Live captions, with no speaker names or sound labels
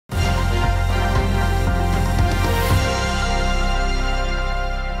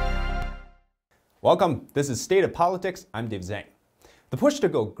Welcome, this is State of Politics, I'm Zhang. The push to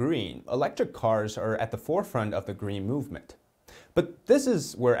go green, electric cars are at the forefront of the green movement. But this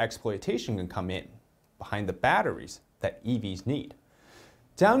is where exploitation can come in, behind the batteries that EVs need.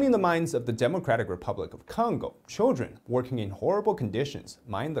 Down in the mines of the Democratic Republic of Congo, children working in horrible conditions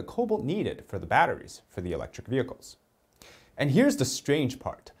mine the cobalt needed for the batteries for the electric vehicles. And here's the strange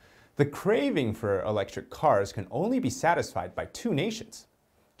part. The craving for electric cars can only be satisfied by two nations,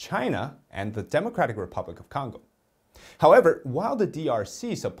 China and the Democratic Republic of Congo. However, while the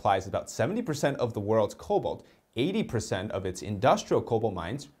DRC supplies about 70% of the world's cobalt, 80% of its industrial cobalt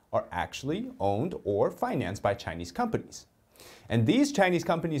mines are actually owned or financed by Chinese companies. And these Chinese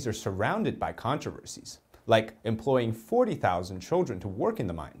companies are surrounded by controversies, like employing 40,000 children to work in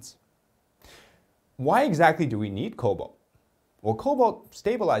the mines. Why exactly do we need cobalt? Well, cobalt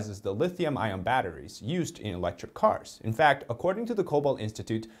stabilizes the lithium-ion batteries used in electric cars. In fact, according to the Cobalt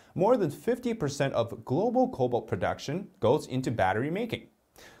Institute, more than 50% of global cobalt production goes into battery making.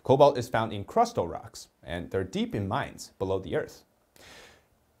 Cobalt is found in crustal rocks, and they're deep in mines below the earth.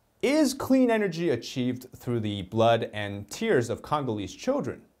 Is clean energy achieved through the blood and tears of Congolese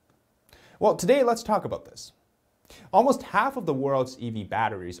children? Well, today let's talk about this. Almost half of the world's EV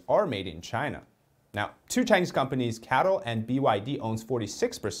batteries are made in China. Now, two Chinese companies, CATL and BYD, owns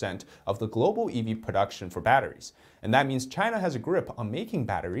 46% of the global EV production for batteries. And that means China has a grip on making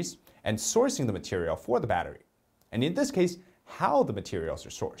batteries and sourcing the material for the battery. And in this case, how the materials are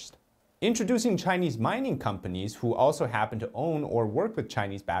sourced. Introducing Chinese mining companies who also happen to own or work with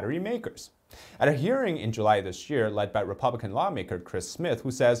Chinese battery makers. At a hearing in July this year led by Republican lawmaker Chris Smith,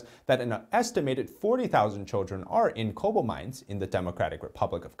 who says that an estimated 40,000 children are in cobalt mines in the Democratic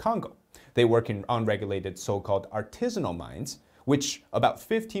Republic of Congo. They work in unregulated so-called artisanal mines, which about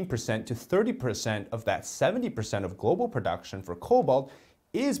 15% to 30% of that 70% of global production for cobalt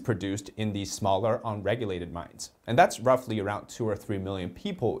is produced in these smaller unregulated mines. And that's roughly around 2 or 3 million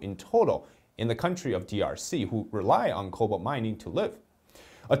people in total in the country of DRC who rely on cobalt mining to live.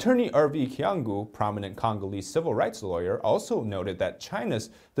 Attorney Hervé Kiangu, prominent Congolese civil rights lawyer, also noted that China's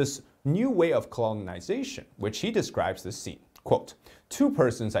this new way of colonization, which he describes this scene. Quote, two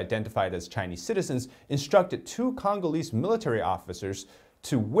persons identified as Chinese citizens instructed two Congolese military officers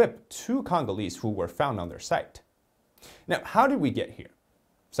to whip two Congolese who were found on their site. Now, how did we get here?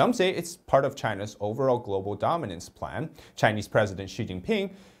 Some say it's part of China's overall global dominance plan. Chinese President Xi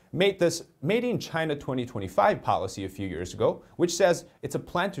Jinping made this Made in China 2025 policy a few years ago, which says it's a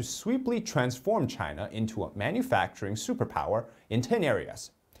plan to sweeply transform China into a manufacturing superpower in 10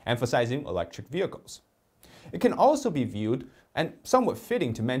 areas, emphasizing electric vehicles. It can also be viewed, and somewhat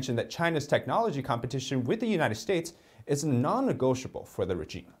fitting to mention, that China's technology competition with the United States is non-negotiable for the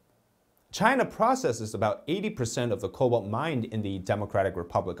regime. China processes about 80% of the cobalt mined in the Democratic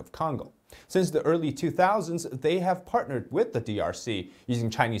Republic of Congo. Since the early 2000s, they have partnered with the DRC using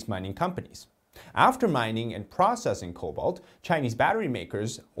Chinese mining companies. After mining and processing cobalt, Chinese battery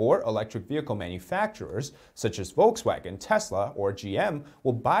makers or electric vehicle manufacturers such as Volkswagen, Tesla, or GM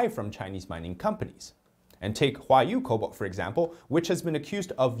will buy from Chinese mining companies. And take Huayu Cobalt, for example, which has been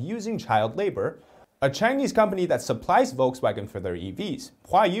accused of using child labor, a Chinese company that supplies Volkswagen for their EVs.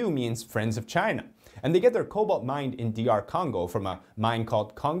 Huayu means Friends of China, and they get their cobalt mined in DR Congo from a mine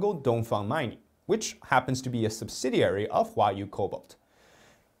called Congo Dongfang Mining, which happens to be a subsidiary of Huayu Cobalt.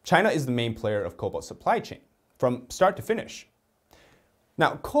 China is the main player of cobalt supply chain, from start to finish.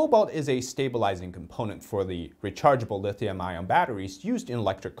 Now, cobalt is a stabilizing component for the rechargeable lithium-ion batteries used in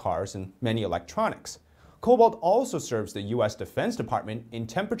electric cars and many electronics. Cobalt also serves the US Defense Department in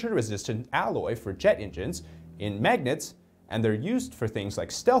temperature-resistant alloy for jet engines, in magnets, and they're used for things like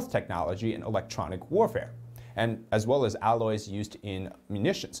stealth technology and electronic warfare, and as well as alloys used in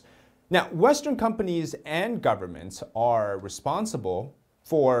munitions. Now, Western companies and governments are responsible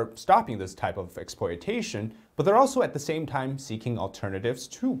for stopping this type of exploitation, but they're also at the same time seeking alternatives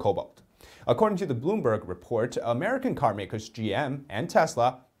to cobalt. According to the Bloomberg report, American car makers GM and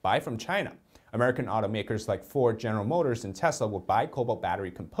Tesla buy from China. American automakers like Ford, General Motors, and Tesla will buy cobalt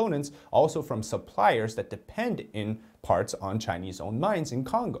battery components also from suppliers that depend in parts on Chinese-owned mines in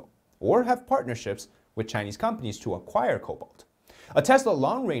Congo, or have partnerships with Chinese companies to acquire cobalt. A Tesla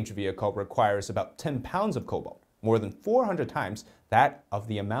long-range vehicle requires about 10 pounds of cobalt, more than 400 times that of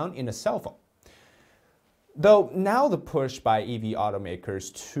the amount in a cell phone. Though now the push by EV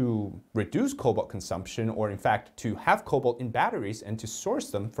automakers to reduce cobalt consumption, or in fact to have cobalt in batteries and to source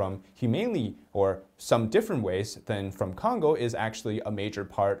them from humanely or some different ways than from Congo, is actually a major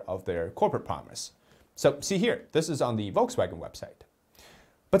part of their corporate promise. So see here, this is on the Volkswagen website.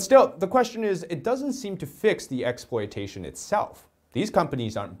 But still, the question is, it doesn't seem to fix the exploitation itself. These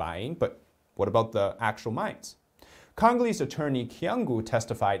companies aren't buying, but What about the actual mines? Congolese attorney Kiangu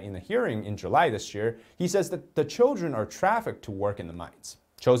testified in a hearing in July this year. He says that the children are trafficked to work in the mines,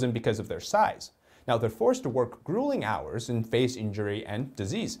 chosen because of their size. Now, they're forced to work grueling hours and face injury and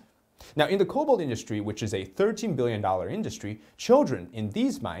disease. Now, in the cobalt industry, which is a $13 billion industry, children in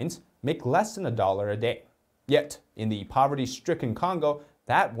these mines make less than $1 a day. Yet, in the poverty-stricken Congo,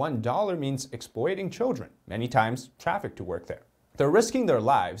 that $1 means exploiting children, many times trafficked to work there. They're risking their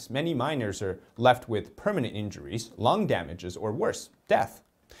lives. Many miners are left with permanent injuries, lung damages, or worse, death.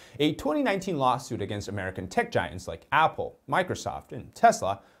 A 2019 lawsuit against American tech giants like Apple, Microsoft, and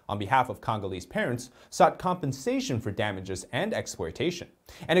Tesla on behalf of Congolese parents sought compensation for damages and exploitation,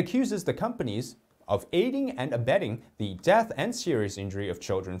 and accuses the companies of aiding and abetting the death and serious injury of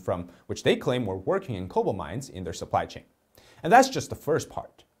children from which they claim were working in cobalt mines in their supply chain. And that's just the first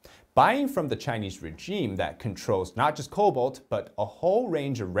part. Buying from the Chinese regime that controls not just cobalt, but a whole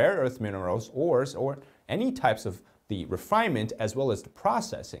range of rare earth minerals, ores, or any types of the refinement as well as the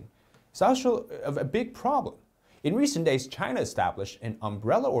processing is also a big problem. In recent days, China established an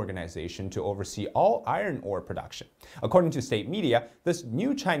umbrella organization to oversee all iron ore production. According to state media, this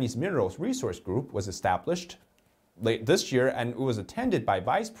new Chinese minerals resource group was established late this year, and it was attended by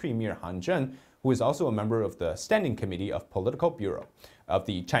Vice Premier Han Zheng, who is also a member of the Standing Committee of Political Bureau of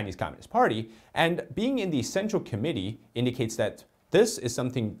the Chinese Communist Party. And being in the Central Committee indicates that this is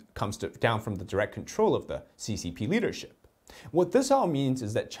something comes down from the direct control of the CCP leadership. What this all means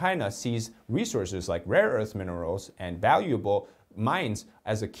is that China sees resources like rare earth minerals and valuable mines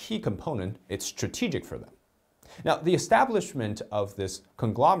as a key component. It's strategic for them. Now, the establishment of this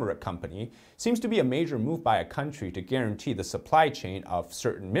conglomerate company seems to be a major move by a country to guarantee the supply chain of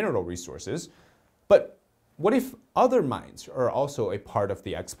certain mineral resources. But what if other mines are also a part of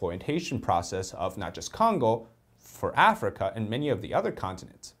the exploitation process of not just Congo, for Africa and many of the other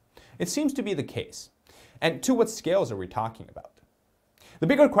continents? It seems to be the case. And to what scales are we talking about? The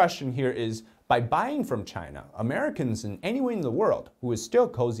bigger question here is, by buying from China, Americans and anyone in the world who is still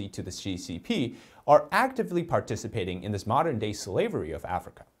cozy to the CCP are actively participating in this modern-day slavery of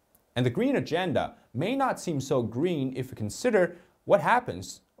Africa. And the green agenda may not seem so green if we consider what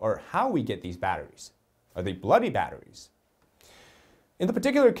happens or how we get these batteries. Are they bloody batteries? In the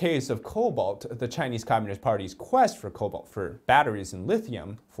particular case of cobalt, the Chinese Communist Party's quest for cobalt for batteries and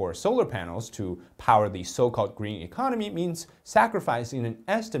lithium for solar panels to power the so-called green economy means sacrificing an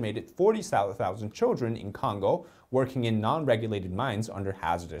estimated 40,000 children in Congo working in non-regulated mines under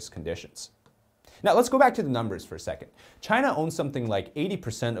hazardous conditions. Now let's go back to the numbers for a second. China owns something like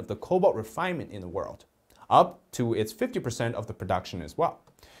 80% of the cobalt refinement in the world, up to its 50% of the production as well.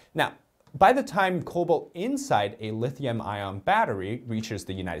 Now, by the time cobalt inside a lithium-ion battery reaches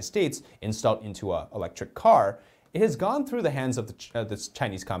the United States, installed into an electric car, it has gone through the hands of the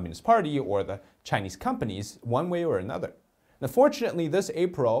Chinese Communist Party or the Chinese companies one way or another. Now, fortunately, this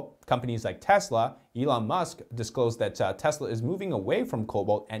April, companies like Tesla, Elon Musk disclosed that Tesla is moving away from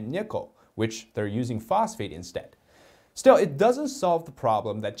cobalt and nickel, which they're using phosphate instead. Still, it doesn't solve the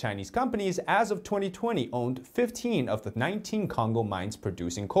problem that Chinese companies, as of 2020, owned 15 of the 19 Congo mines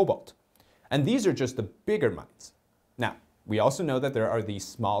producing cobalt. And these are just the bigger mines. Now, we also know that there are these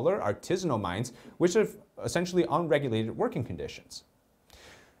smaller artisanal mines which have essentially unregulated working conditions.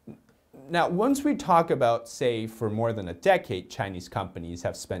 Now, once we talk about, say, for more than a decade, Chinese companies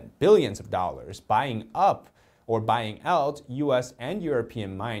have spent billions of dollars buying up or buying out US and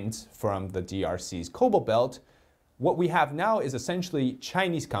European mines from the DRC's cobalt belt, what we have now is essentially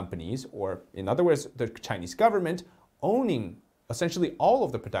Chinese companies, or in other words, the Chinese government, owning essentially all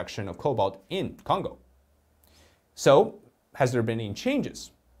of the production of cobalt in Congo. So, has there been any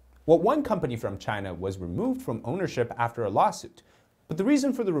changes? Well, one company from China was removed from ownership after a lawsuit, but the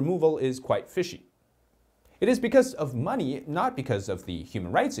reason for the removal is quite fishy. It is because of money, not because of the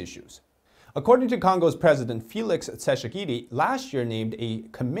human rights issues. According to Congo's President Felix Tshisekedi, last year named a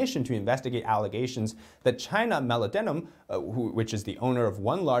commission to investigate allegations that China Molybdenum, which is the owner of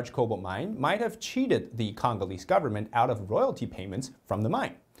one large cobalt mine, might have cheated the Congolese government out of royalty payments from the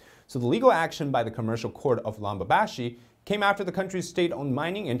mine. So the legal action by the Commercial Court of Lubumbashi came after the country's state-owned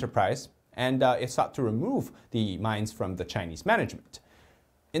mining enterprise, and it sought to remove the mines from the Chinese management.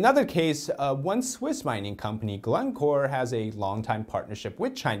 In another case, one Swiss mining company, Glencore, has a long-time partnership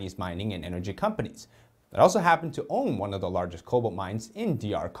with Chinese mining and energy companies. It also happened to own one of the largest cobalt mines in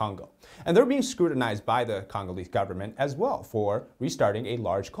DR Congo. And they're being scrutinized by the Congolese government as well for restarting a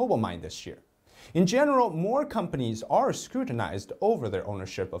large cobalt mine this year. In general, more companies are scrutinized over their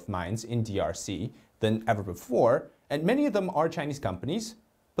ownership of mines in DRC than ever before, and many of them are Chinese companies,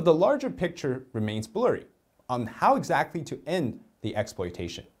 but the larger picture remains blurry on how exactly to end the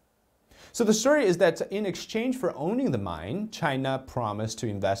exploitation. So the story is that in exchange for owning the mine, China promised to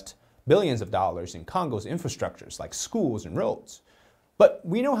invest billions of dollars in Congo's infrastructures like schools and roads. But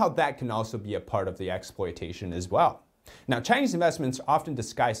we know how that can also be a part of the exploitation as well. Now, Chinese investments often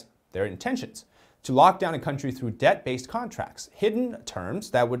disguise their intentions to lock down a country through debt-based contracts, hidden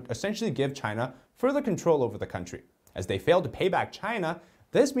terms that would essentially give China further control over the country. As they fail to pay back China,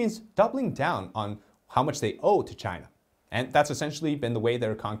 this means doubling down on how much they owe to China. And that's essentially been the way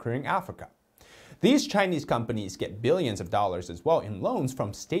they're conquering Africa. These Chinese companies get billions of dollars as well in loans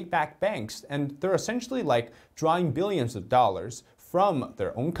from state-backed banks, and they're essentially like drawing billions of dollars from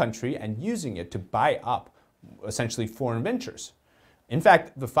their own country and using it to buy up essentially foreign ventures. In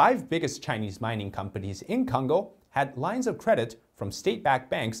fact, the 5 biggest Chinese mining companies in Congo had lines of credit from state-backed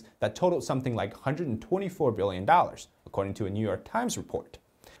banks that totaled something like $124 billion, according to a New York Times report.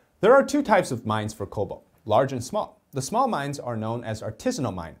 There are 2 types of mines for cobalt, large and small. The small mines are known as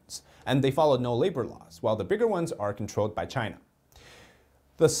artisanal mines, and they follow no labor laws, while the bigger ones are controlled by China.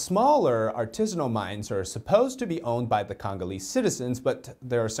 The smaller artisanal mines are supposed to be owned by the Congolese citizens, but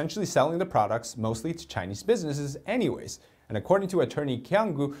they're essentially selling the products mostly to Chinese businesses anyways. And according to attorney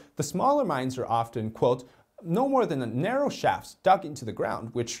Kiangu, the smaller mines are often, quote, no more than narrow shafts dug into the ground,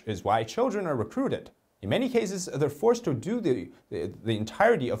 which is why children are recruited. In many cases, they're forced to do the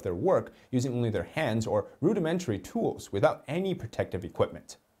entirety of their work using only their hands or rudimentary tools without any protective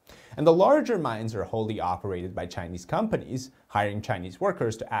equipment. And the larger mines are wholly operated by Chinese companies, hiring Chinese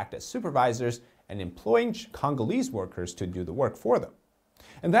workers to act as supervisors and employing Congolese workers to do the work for them.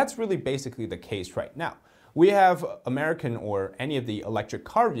 And that's really basically the case right now. We have American or any of the electric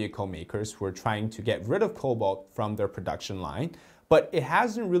car vehicle makers who are trying to get rid of cobalt from their production line, but it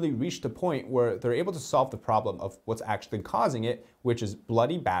hasn't really reached a point where they're able to solve the problem of what's actually causing it, which is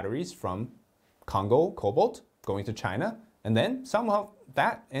bloody batteries from Congo cobalt going to China, and then somehow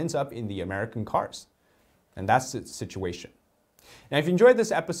that ends up in the American cars. And that's the situation. Now, if you enjoyed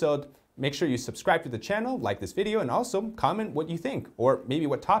this episode, make sure you subscribe to the channel, like this video, and also comment what you think, or maybe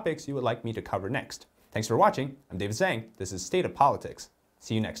what topics you would like me to cover next. Thanks for watching. I'm David Zhang. This is State of Politics.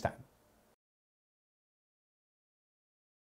 See you next time.